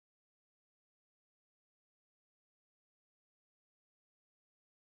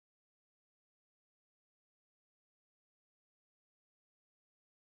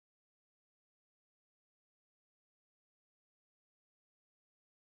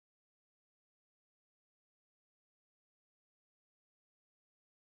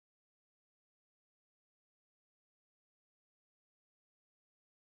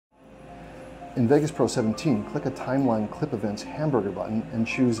In Vegas Pro 17, click a Timeline Clip Events hamburger button and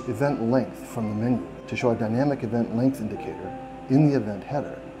choose Event Length from the menu to show a dynamic event length indicator in the event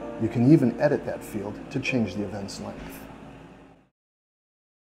header. You can even edit that field to change the event's length.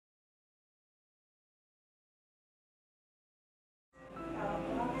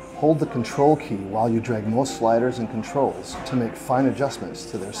 Hold the Control key while you drag most sliders and controls to make fine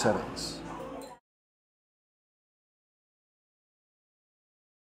adjustments to their settings.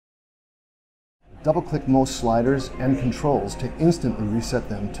 Double-click most sliders and controls to instantly reset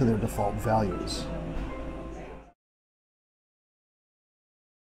them to their default values.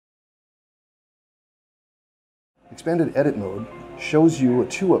 Expanded Edit Mode shows you a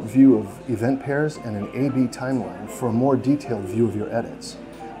 2-up view of event pairs and an A/B timeline for a more detailed view of your edits.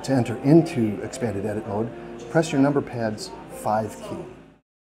 To enter into Expanded Edit Mode, press your number pad's 5 key.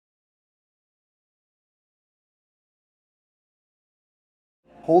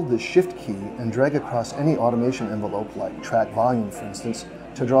 Hold the Shift key and drag across any automation envelope, like track volume for instance,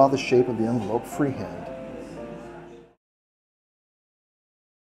 to draw the shape of the envelope freehand.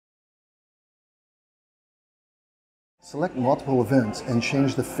 Select multiple events and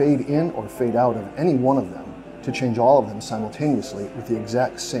change the fade in or fade out of any one of them to change all of them simultaneously with the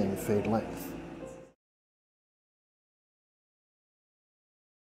exact same fade length.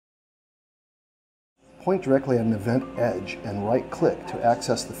 Point directly at an event edge and right-click to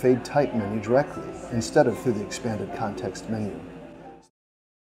access the Fade Type menu directly instead of through the expanded context menu.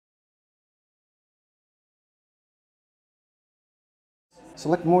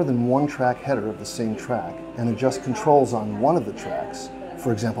 Select more than one track header of the same track and adjust controls on one of the tracks,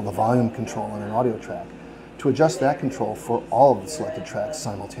 for example the volume control on an audio track, to adjust that control for all of the selected tracks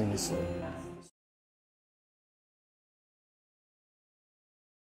simultaneously.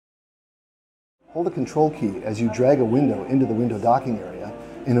 Hold the Control key as you drag a window into the window docking area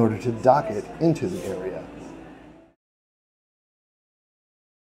in order to dock it into the area.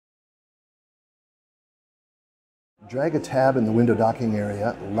 Drag a tab in the window docking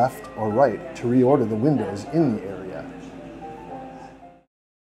area left or right to reorder the windows in the area.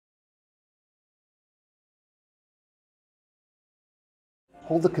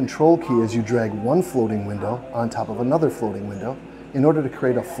 Hold the Control key as you drag one floating window on top of another floating window in order to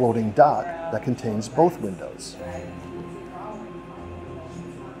create a floating dock that contains both windows.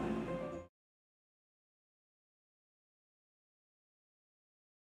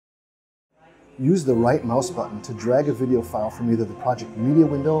 Use the right mouse button to drag a video file from either the Project Media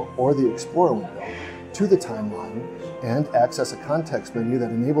window or the Explorer window to the timeline and access a context menu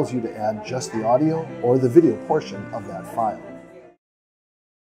that enables you to add just the audio or the video portion of that file.